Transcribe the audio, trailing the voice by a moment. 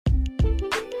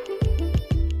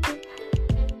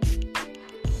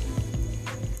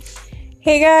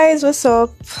Hey guys, what's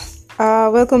up?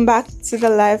 Welcome back to the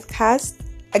live cast.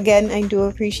 Again, I do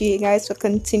appreciate you guys for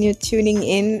continue tuning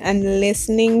in and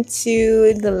listening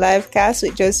to the live cast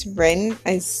with just Ren.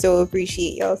 I so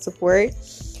appreciate y'all support.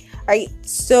 Alright,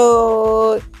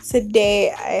 so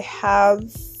today I have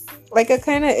like a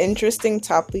kind of interesting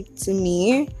topic to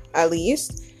me, at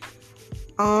least.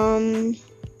 You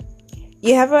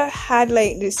ever had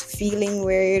like this feeling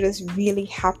where you're just really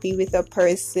happy with a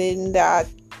person that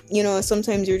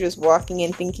sometimes you're just walking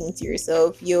and thinking to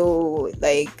yourself, yo,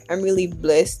 like, I'm really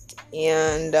blessed,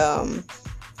 and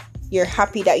you're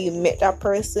happy that you met that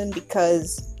person,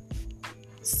 because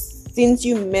since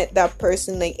you met that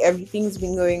person, like, everything's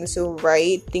been going so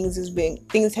right, things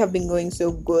have been going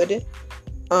so good.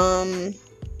 The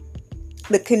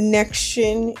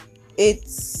connection,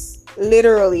 it's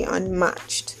literally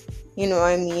unmatched, you know what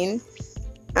I mean?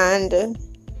 And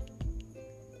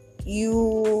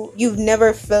you've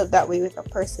never felt that way with a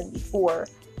person before,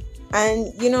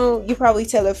 and you probably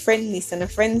tell a friend this, and a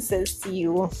friend says to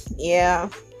you, yeah,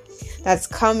 that's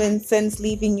common sense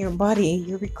leaving your body,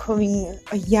 you're becoming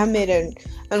a yamid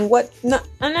and what not.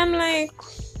 And I'm like,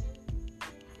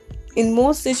 in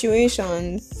most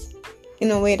situations,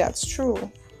 in a way, that's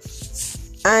true.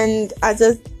 And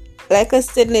like I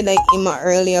said, like in my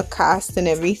earlier cast and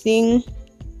everything,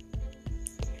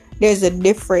 there's a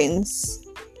difference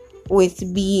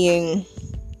with being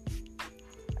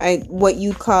what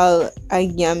you call a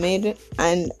yamid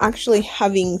and actually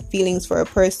having feelings for a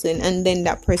person, and then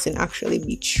that person actually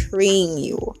betraying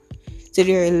you. So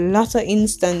there are a lot of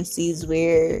instances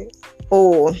where,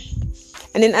 and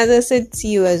then as I said to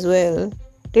you as well,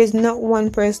 there's not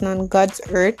one person on God's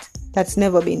earth that's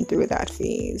never been through that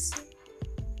phase.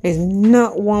 There's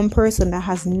not one person that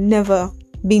has never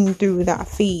been through that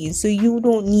phase. So you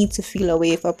don't need to feel away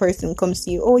if a person comes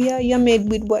to you, oh yeah, you're made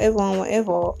with whatever and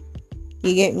whatever.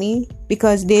 You get me?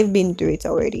 Because they've been through it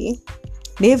already.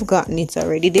 They've gotten it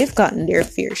already. They've gotten their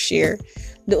fair share.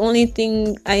 The only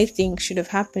thing I think should have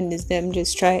happened is them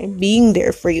just try being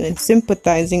there for you and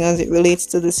sympathizing as it relates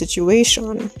to the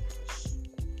situation.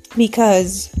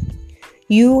 Because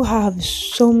you have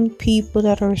some people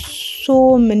that are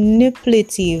so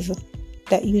manipulative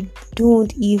that you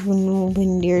don't even know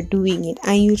when they're doing it,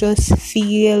 and you just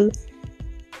feel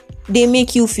they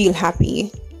make you feel happy.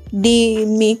 They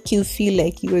make you feel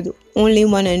like you're the only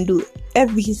one and do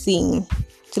everything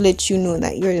to let you know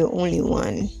that you're the only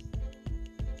one,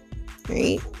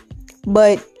 right?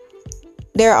 But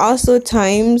there are also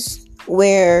times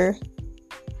where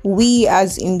we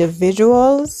as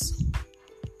individuals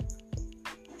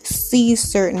see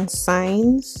certain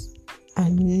signs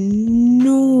and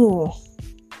know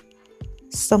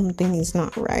something is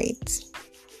not right,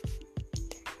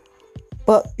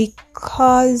 but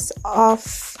because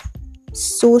of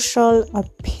social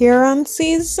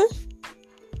appearances,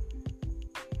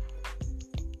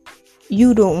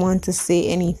 you don't want to say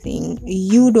anything,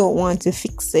 you don't want to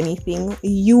fix anything,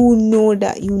 you know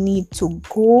that you need to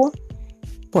go,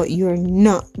 but you're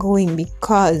not going,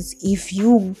 because if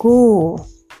you go,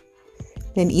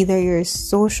 then either your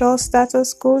social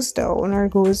status goes down or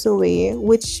goes away,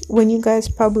 which when you guys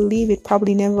probably leave, it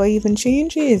probably never even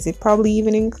changes. It probably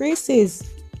even increases.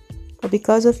 But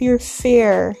because of your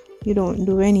fear, you don't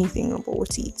do anything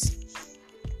about it.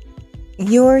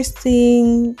 You're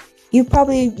saying you're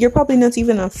probably not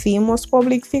even a famous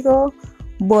public figure,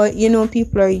 but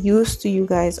people are used to you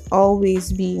guys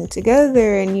always being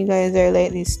together, and you guys are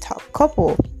like this top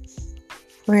couple,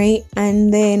 right?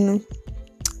 And then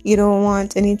you don't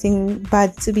want anything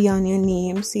bad to be on your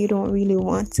name, so you don't really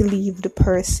want to leave the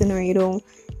person, or you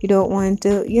don't want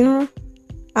to,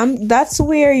 that's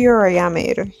where you're a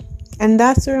yamid, and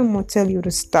that's where I'm gonna tell you to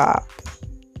stop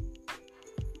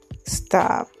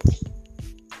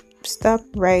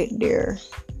right there.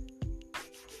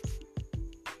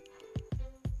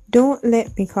 Don't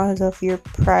let, because of your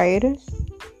pride,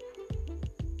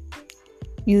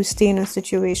 you stay in a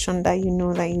situation that you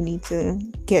know that you need to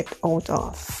get out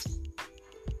of.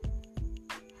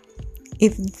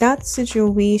 If that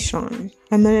situation,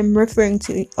 and I'm referring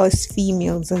to us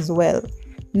females as well,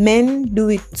 men do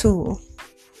it too,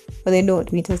 but they don't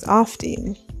do it as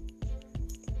often.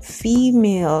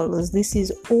 Females, this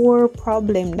is our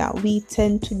problem that we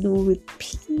tend to do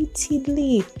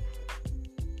repeatedly.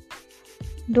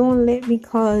 Don't let,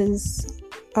 because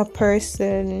a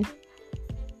person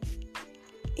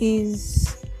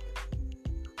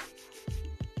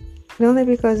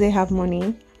because they have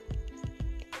money,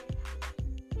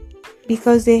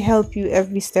 because they help you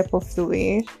every step of the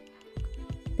way,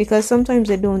 because sometimes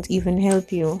they don't even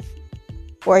help you,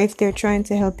 or if they're trying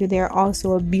to help you, they're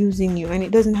also abusing you. And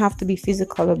it doesn't have to be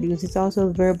physical abuse, it's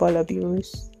also verbal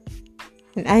abuse.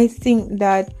 And I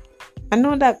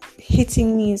know that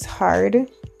hitting me is hard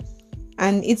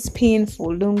and it's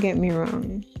painful, don't get me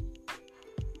wrong.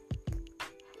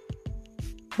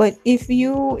 But if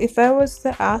I was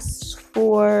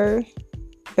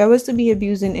to be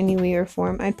abused in any way or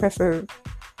form, I'd prefer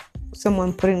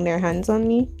someone putting their hands on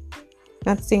me.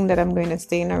 Not saying that I'm going to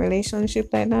stay in a relationship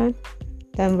like that,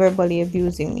 than verbally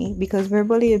abusing me. Because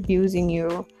verbally abusing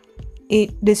you,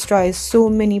 it destroys so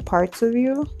many parts of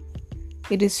you.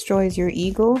 It destroys your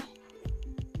ego.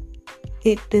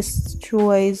 It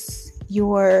destroys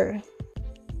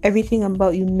everything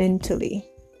about you mentally.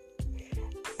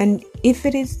 And if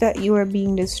it is that you are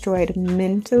being destroyed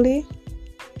mentally,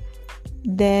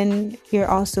 then you're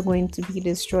also going to be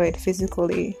destroyed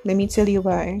physically. Let me tell you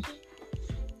why.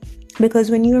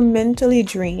 Because when you're mentally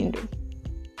drained,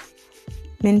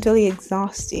 mentally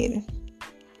exhausted,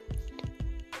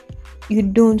 you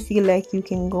don't feel like you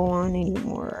can go on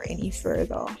anymore or any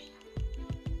further.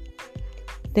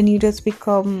 Then you just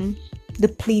become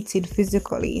depleted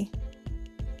physically.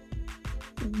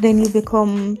 Then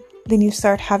you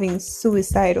start having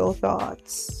suicidal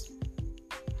thoughts,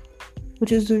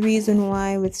 which is the reason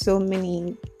why with so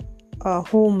many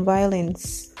home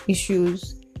violence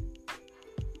issues,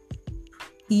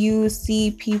 you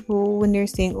see people when they're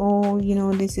saying, oh,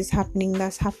 this is happening,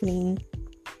 that's happening.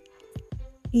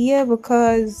 Yeah,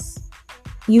 because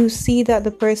you see that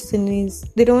the person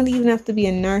they don't even have to be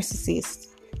a narcissist.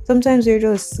 Sometimes they're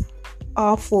just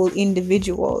awful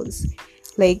individuals.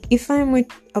 Like if I'm with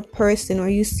a person, or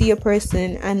you see a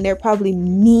person and they're probably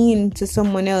mean to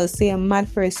someone else, say a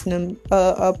mad person,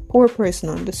 a poor person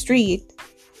on the street,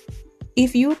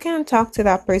 if you can't talk to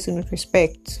that person with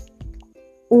respect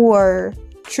or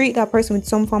treat that person with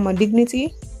some form of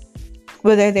dignity,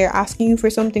 whether they're asking you for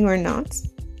something or not,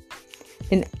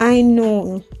 then I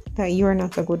know that you're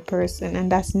not a good person.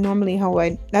 And that's normally how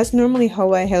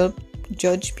I help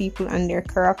judge people and their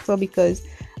character, because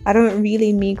I don't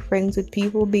really make friends with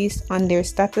people based on their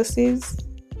statuses.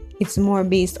 It's more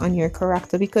based on your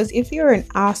character. Because if you're an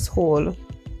asshole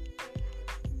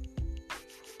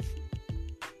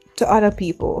to other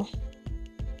people,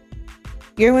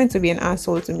 you're going to be an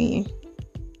asshole to me.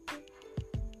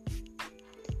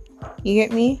 You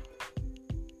get me?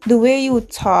 The way you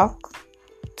talk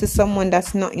to someone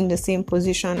that's not in the same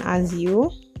position as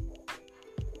you,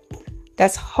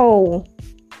 that's how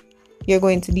you're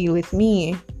going to deal with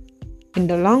me in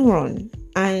the long run.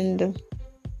 And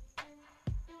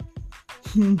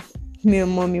me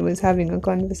and mommy was having a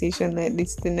conversation like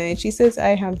this tonight. She says I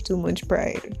have too much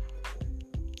pride.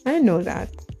 I know that.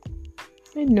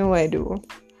 I know I do.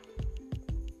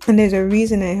 And there's a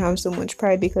reason I have so much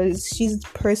pride, because she's the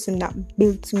person that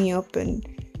built me up and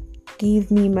gave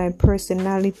me my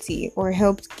personality, or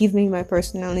helped give me my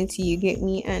personality, you get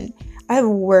me? And I've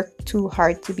worked too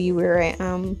hard to be where I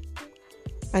am,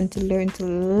 and to learn to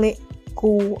let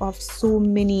go of so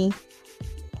many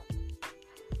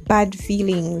bad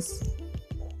feelings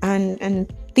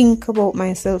and think about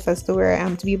myself as to where I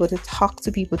am, to be able to talk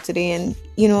to people today and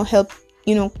help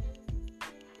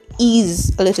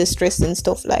ease a little stress and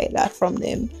stuff like that from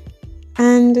them.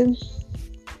 And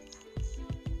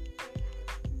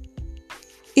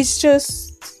it's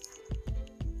just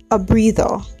a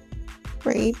breather,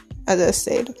 right? As I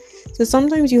said. So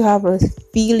sometimes you have a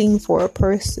feeling for a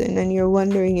person and you're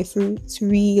wondering if it's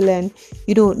real, and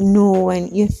you don't know,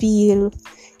 and you feel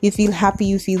happy,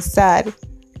 you feel sad,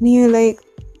 and you're like,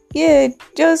 yeah,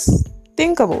 just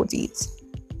think about it.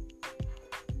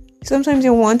 Sometimes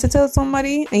you want to tell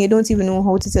somebody and you don't even know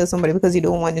how to tell somebody, because you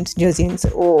don't want them to judge you and say,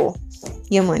 oh,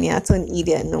 yeah man, you're an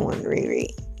idiot, no one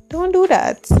really. Don't do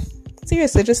that.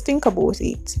 Seriously, just think about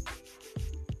it.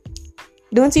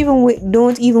 Don't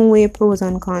even weigh pros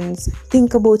and cons.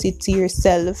 Think about it to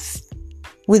yourself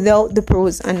without the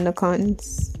pros and the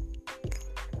cons.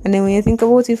 And then when you think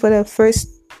about it for the first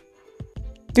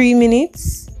 3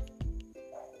 minutes,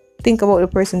 think about the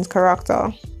person's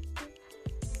character.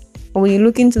 And when you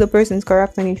look into the person's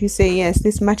character, and if you say, yes,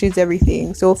 this matches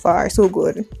everything, so far, so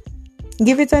good,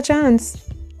 give it a chance.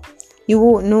 You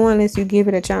won't know unless you give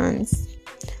it a chance.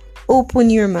 Open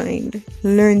your mind.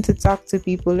 Learn to talk to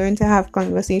people. Learn to have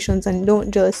conversations, and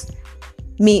don't just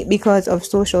mate because of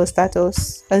social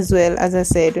status. As well, as I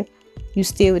said, you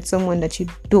stay with someone that you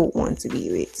don't want to be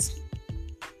with.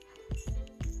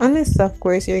 Unless, of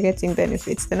course, you're getting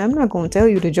benefits, then I'm not going to tell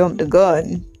you to jump the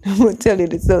gun. I'm going to tell you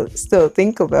to still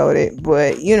think about it.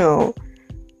 But,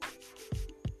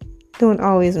 Don't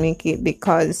always make it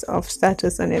because of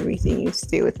status and everything. You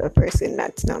stay with a person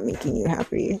that's not making you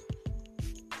happy.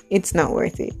 It's not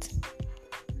worth it.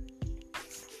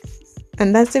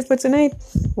 And that's it for tonight.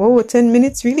 Whoa, 10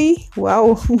 minutes, really?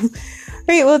 Wow.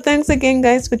 Alright, well, thanks again,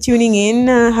 guys, for tuning in.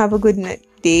 Have a good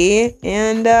day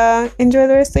and enjoy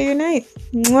the rest of your night.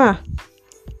 Mwah.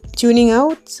 Tuning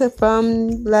out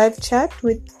from live chat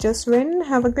with Just Ren.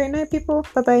 Have a great night, people.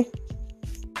 Bye-bye.